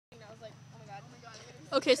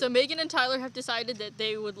Okay, so Megan and Tyler have decided that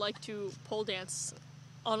they would like to pole dance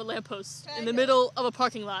on a lamppost in the middle of a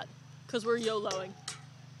parking lot because we're YOLOing.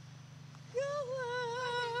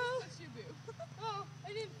 YOLO! Oh, I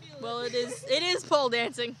didn't feel it. Well, it is pole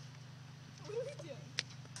dancing. What are we doing?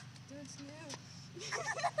 Don't snooze.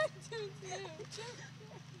 Don't snooze.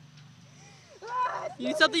 You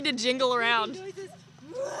need something to jingle around. Seriously,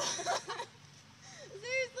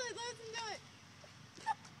 let them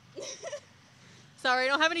do it. Sorry, I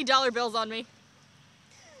don't have any dollar bills on me.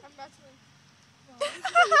 I'm about to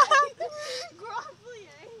Grovelly.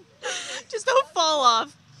 Just don't fall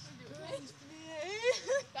off.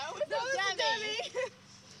 That was a dummy.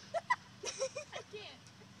 I can't.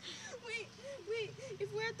 Wait.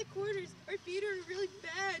 If we're at the quarters, our feet are in really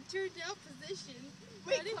bad turned out position.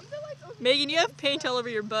 Wait, come to like over Megan, you have paint all over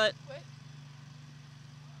your butt. Wait.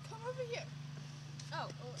 Come over here. Oh,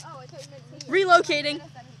 I thought you meant me. Relocating.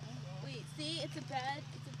 Wait, see, it's a bad.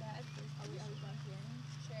 Are we back in?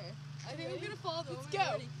 Sure. I think we're gonna fall. Let's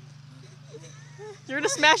go. You're gonna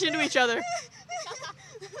smash into each other. I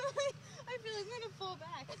feel like I'm gonna fall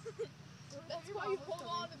back. That's why you hold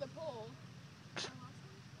on to the pole.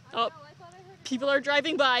 Oh, people are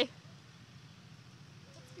driving by.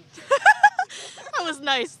 That was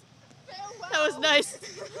nice. That was nice.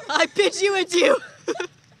 I pitch you into you. Godspeed.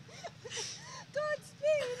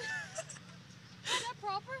 Is that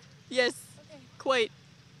proper? Yes. Okay. Quite.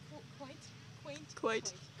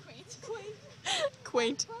 Quaint.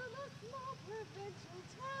 Quaint.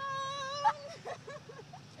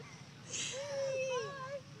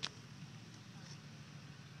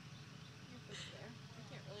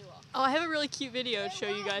 Oh, I have a really cute video to show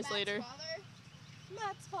you guys later.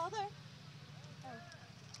 Matt's father. Oh.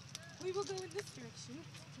 We will go in this direction.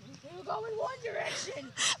 We will go in one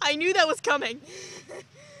direction. I knew that was coming.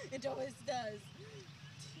 It always does.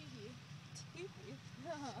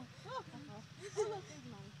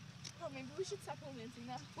 Oh, maybe we should stop pole dancing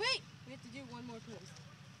now. Wait! We have to do one more pose.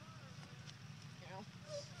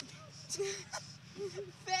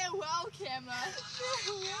 Farewell, camera.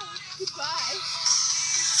 Farewell. Goodbye.